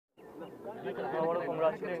I want to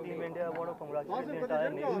congratulate Team India. I want to congratulate the entire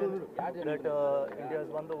nation that India has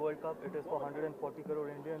won the World Cup. It is for 140 crore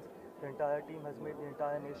Indians. The entire team has made the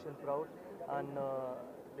entire nation proud, and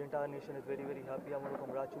the entire nation is very, very happy. I want to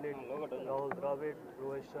congratulate Rahul Dravid,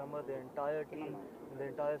 Rohit Sharma, the entire team, and the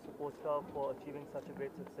entire support staff for achieving such a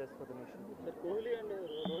great success for the nation. Sir, Kohli and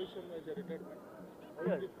Rohit Sharma is a retirement. How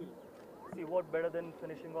Yeah. did you feel? See, what better than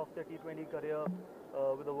finishing off their T20 career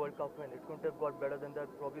with a World Cup win? It couldn't have got better than that.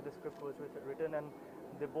 Probably the script was written, and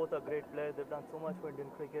they both are great players. They've done so much for Indian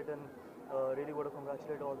cricket, and really want to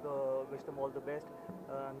congratulate wish them all the best.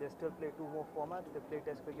 And they still play 2 more formats. They play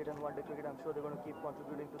Test cricket and One Day cricket. I'm sure they're going to keep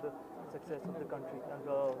contributing to the success of the country and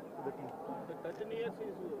to the team. The 13 years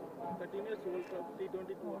World Cup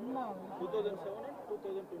T20 tour, 2007 and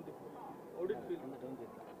 2024. How did you feel?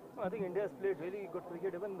 I think India has played really good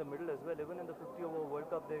cricket even in the middle as well. Even in the 50-over World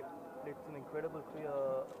Cup, they played some incredible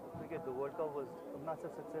cricket. The World Cup was a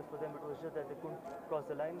massive success for them. It was just that they couldn't cross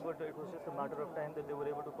the line, but it was just a matter of time that they were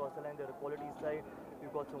able to cross the line. They're a quality side.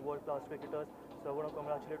 We've got some world-class cricketers. So I want to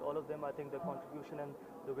congratulate all of them. I think their contribution and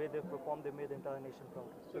the way they've performed, they made the entire nation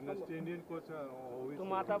proud. So next Indian coach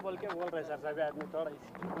तुम आता बोल के बोल रहे sir सभी आदमी थोड़ा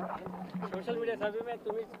social media सभी में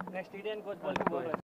तुम नेक्स्ट इंडियन कोच बोल के बोल रहे